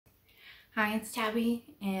Hi, it's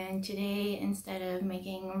Tabby, and today instead of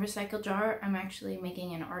making a recycled jar, I'm actually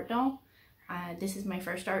making an art doll. This is my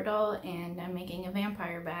first art doll, and I'm making a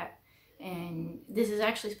vampire bat. And this is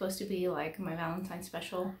actually supposed to be like my Valentine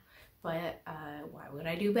special, but why would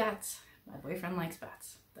I do bats? My boyfriend likes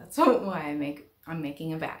bats. That's why I'm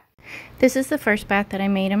making a bat. This is the first bat that I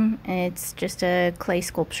made him. It's just a clay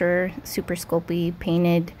sculpture, super sculpey,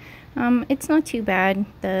 painted. It's not too bad.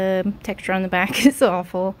 The texture on the back is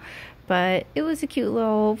awful. But it was a cute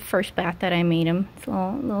little first bat that I made him. It's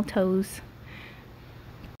little toes.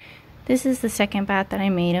 This is the second bat that I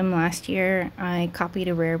made him last year. I copied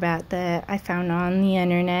a rare bat that I found on the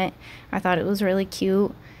internet. I thought it was really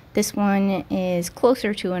cute. This one is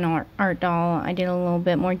closer to an art doll. I did a little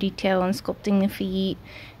bit more detail in sculpting the feet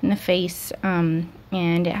and the face. And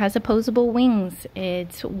it has opposable wings.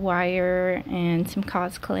 It's wire and some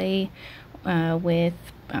cosplay with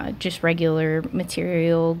just regular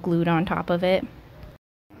material glued on top of it.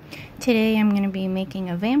 Today I'm going to be making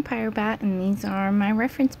a vampire bat, and these are my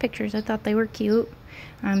reference pictures. I thought they were cute.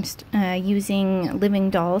 I'm using Living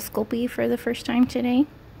Doll Sculpey for the first time today.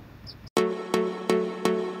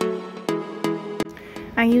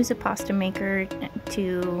 I use a pasta maker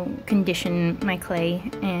to condition my clay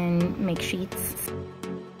and make sheets.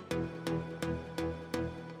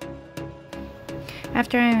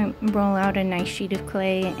 After I roll out a nice sheet of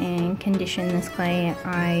clay and condition this clay,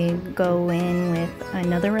 I go in with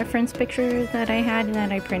another reference picture that I had that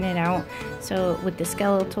I printed out, so with the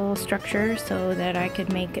skeletal structure, so that I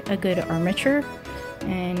could make a good armature.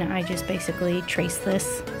 And I just basically trace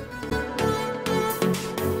this.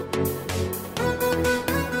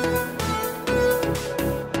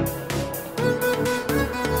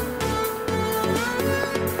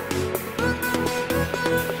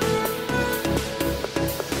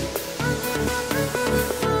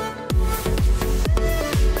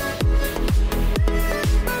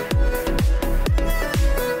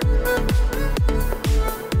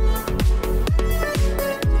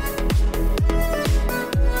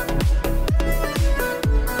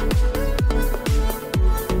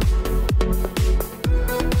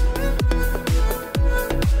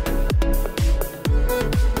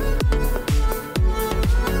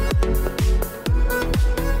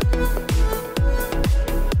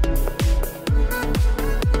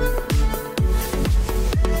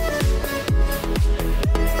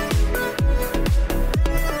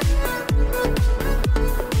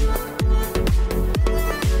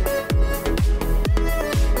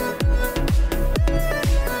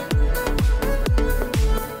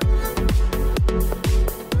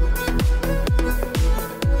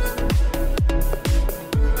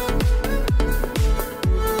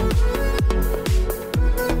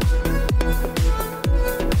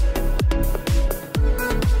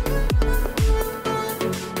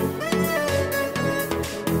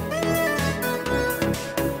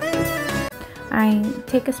 I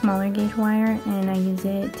take a smaller gauge wire and I use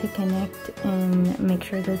it to connect and make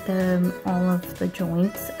sure that all of the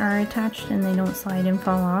joints are attached and they don't slide and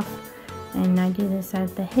fall off. And I do this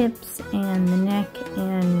at the hips and the neck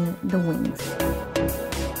and the wings.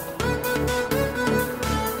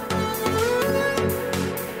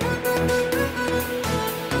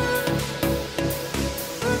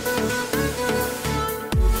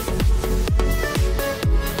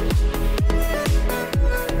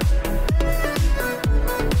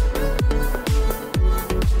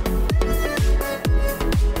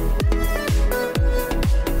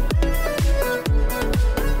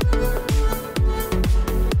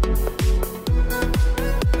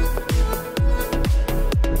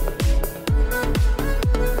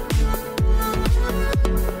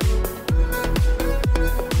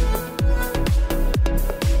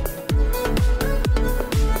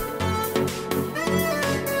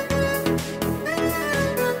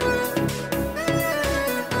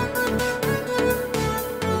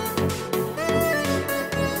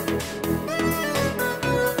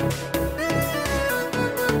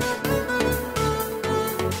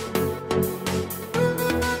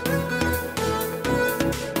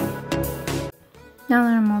 Now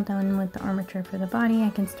that I'm all done with the armature for the body,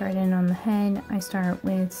 I can start in on the head. I start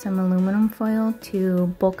with some aluminum foil to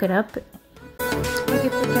bulk it up. I get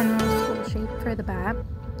the general skull shape for the bat,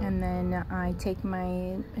 and then I take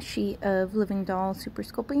my sheet of Living Doll Super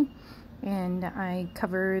Sculpey and I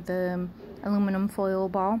cover the aluminum foil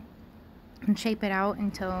ball and shape it out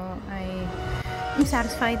until I'm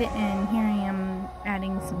satisfied. And here I am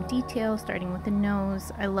adding some detail, starting with the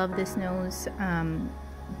nose. I love this nose.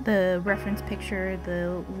 The reference picture,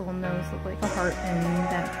 the little nose looked like a heart, and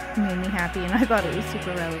that made me happy, and I thought it was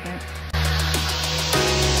super relevant.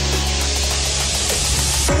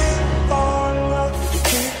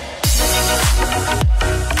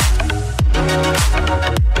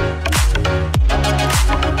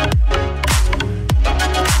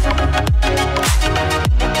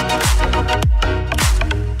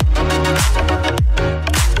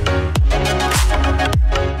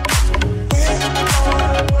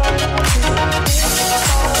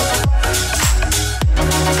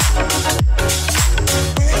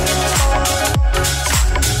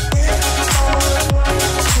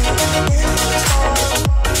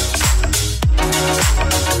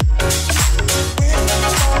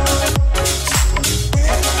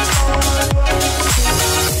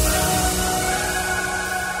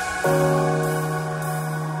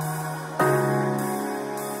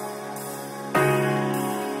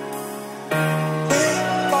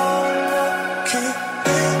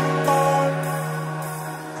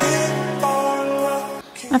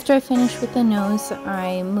 After I finish with the nose,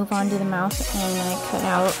 I move on to the mouth and I cut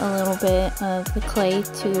out a little bit of the clay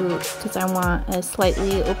because I want a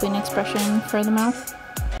slightly open expression for the mouth.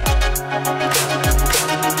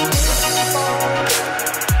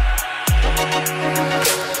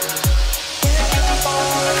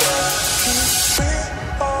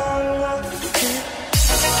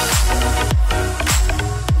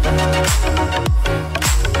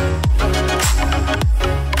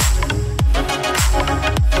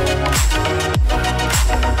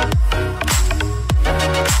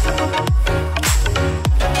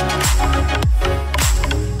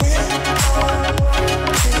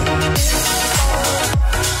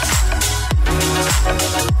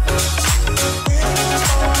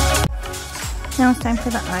 Now it's time for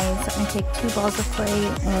the eyes. I take 2 balls of clay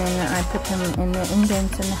and I put them in the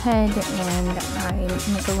indents in the head, and I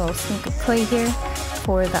make a little snake of clay here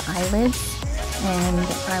for the eyelids. And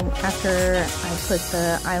after I put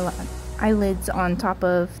the eyelids on top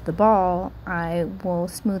of the ball, I will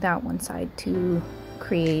smooth out one side to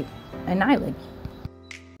create an eyelid.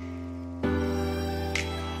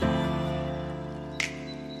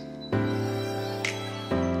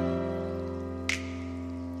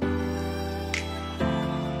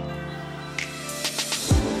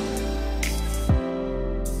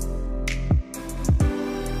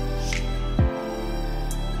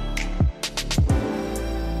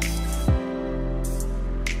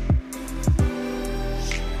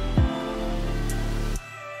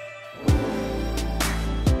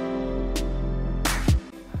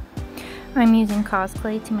 I'm using cause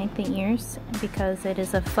clay to make the ears because it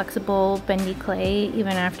is a flexible, bendy clay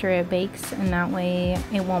even after it bakes, and that way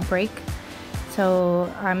it won't break.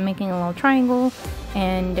 So I'm making a little triangle,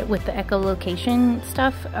 and with the echolocation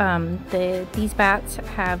stuff, these bats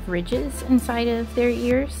have ridges inside of their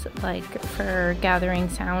ears, like for gathering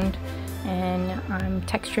sound, and I'm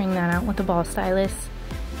texturing that out with a ball stylus.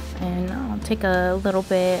 And I'll take a little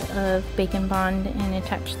bit of bacon bond and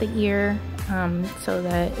attach the ear so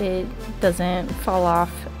that it doesn't fall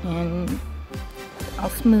off, and I'll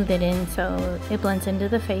smooth it in so it blends into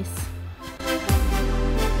the face.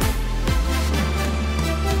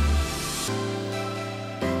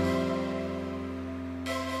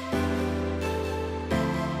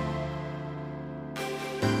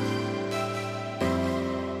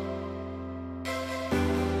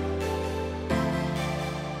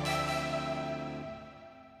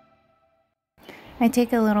 I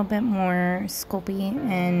take a little bit more Sculpey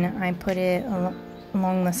and I put it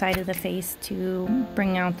along the side of the face to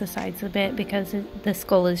bring out the sides a bit, because the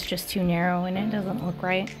skull is just too narrow and it doesn't look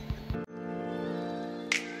right.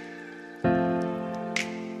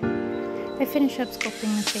 I finish up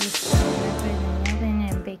sculpting the face and I put it in the oven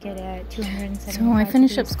and bake it at 275 So I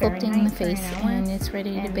finish up degrees sculpting the Fahrenheit for an face hour. and it's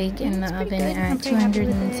ready to bake in the oven pretty good. I'm at pretty happy with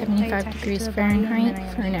it. 275 I attach it degrees to the body, and Fahrenheit then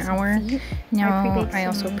I for an make some hour. feet. Now I I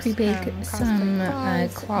also pre-bake some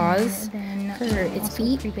claws for its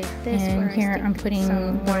feet, and here I'm putting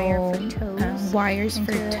little wires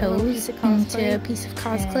for toes into a piece of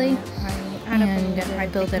cosplay, and I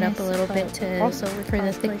build it up a little bit for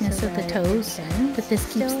the thickness of the toes, but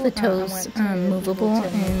this keeps the toes movable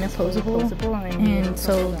and opposable, and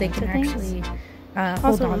so they can actually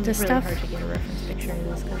hold on to stuff. It's really hard to get a reference picture of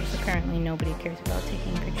this because apparently nobody cares about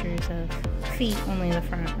taking pictures of feet, only the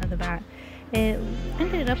front of the bat. It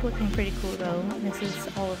ended up looking pretty cool though. This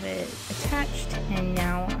is all of it attached, and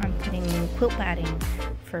now I'm putting quilt batting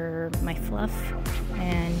for my fluff,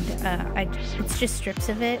 and it's just strips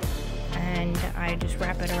of it, and I just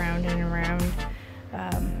wrap it around and around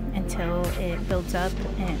until it builds up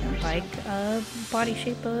and like a body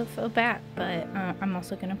shape of a bat. But I'm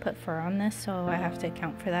also going to put fur on this, so I have to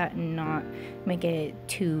account for that and not make it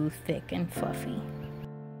too thick and fluffy.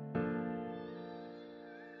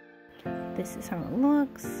 This is how it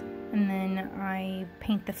looks, and then I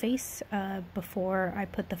paint the face before I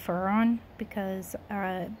put the fur on, because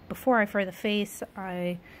before I fur the face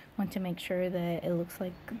I want to make sure that it looks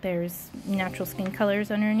like there's natural skin colors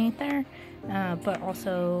underneath there, but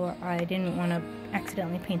also I didn't want to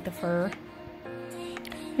accidentally paint the fur.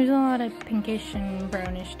 There's a lot of pinkish and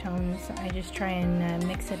brownish tones. I just try and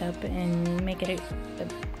mix it up and make it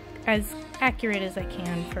as accurate as I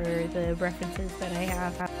can for the references that I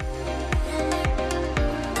have.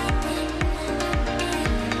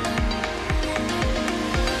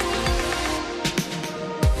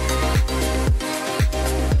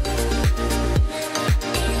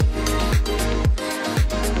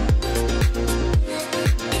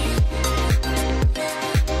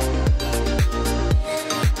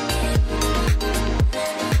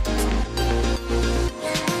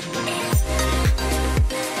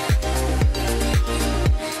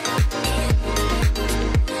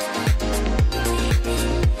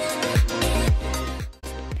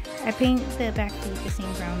 paint the back feet the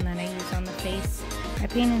same brown that I use on the face. I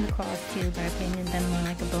painted the claws too, but I painted them more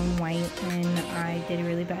like a bone white, and I did a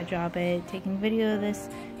really bad job at taking video of this,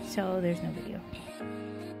 so there's no video.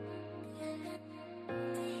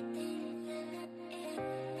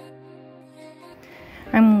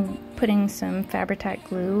 I'm putting some Fabri-Tac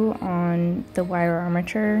glue on the wire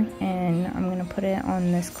armature, and I'm going to put it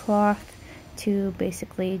on this cloth to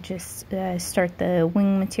basically just start the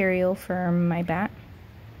wing material for my bat.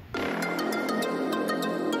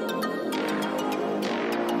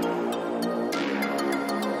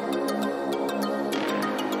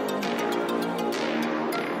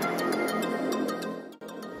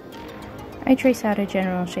 I trace out a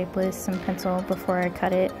general shape with some pencil before I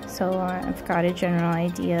cut it, so I've got a general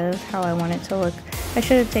idea of how I want it to look. I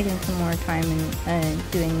should have taken some more time in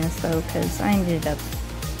doing this though, because I ended up,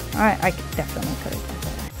 I definitely could have done better.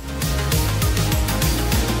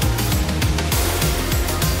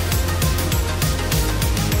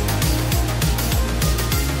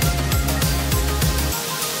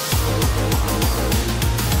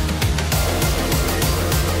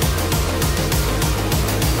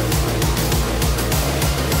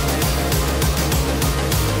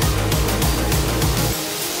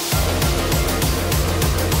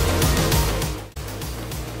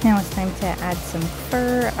 Now it's time to add some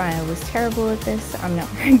fur. I was terrible at this. I'm not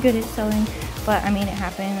very good at sewing, but I made it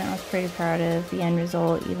happen. I was pretty proud of the end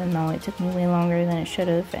result, even though it took me way longer than it should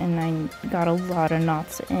have, and I got a lot of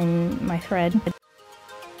knots in my thread.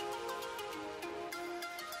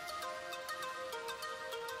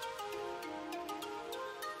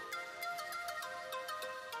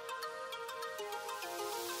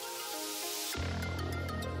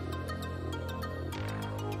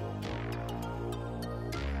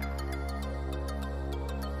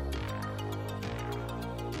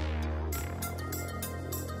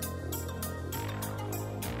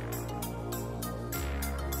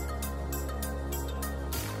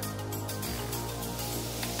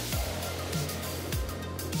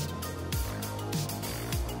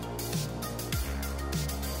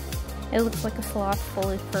 It looks like a sloth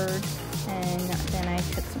fully furred, and then I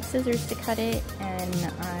took some scissors to cut it,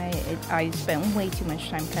 and I spent way too much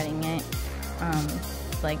time cutting it,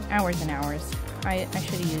 like hours and hours. I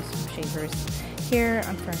should have used some shavers. Here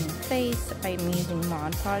I'm furring the face. I'm using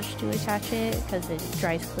Mod Podge to attach it because it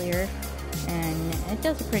dries clear, and it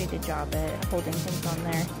does a pretty good job at holding things on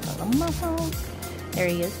there. Got the muscles. There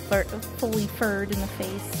he is, fully furred in the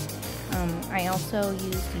face. I also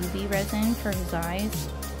used UV resin for his eyes,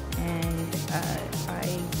 and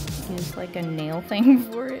I used like a nail thing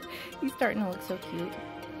for it. He's starting to look so cute.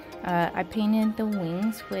 I painted the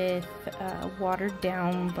wings with watered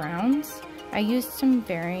down browns. I used some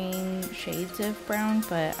varying shades of brown,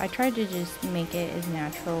 but I tried to just make it as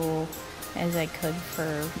natural as I could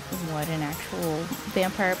for what an actual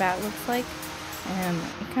vampire bat looks like.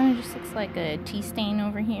 It kind of just looks like a tea stain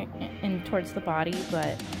over here and towards the body,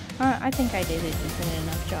 but I think I did a decent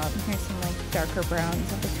enough job. Here's some like darker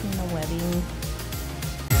browns in between the webbing.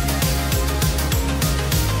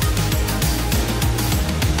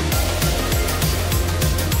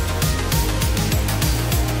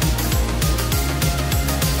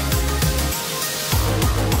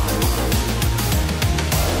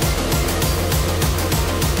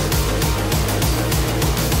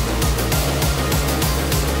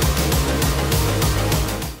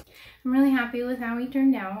 I'm really happy with how he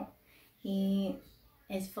turned out. He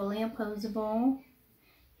is fully opposable.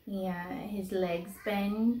 His legs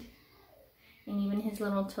bend, and even his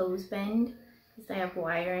little toes bend because they have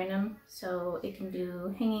wire in them, so it can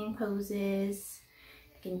do hanging poses,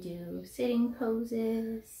 it can do sitting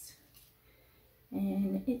poses,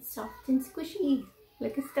 and it's soft and squishy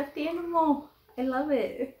like a stuffed animal. I love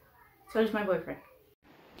it. So does my boyfriend.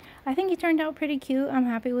 I think he turned out pretty cute. I'm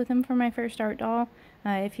happy with him for my first art doll.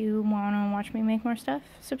 If you want to watch me make more stuff,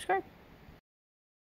 subscribe.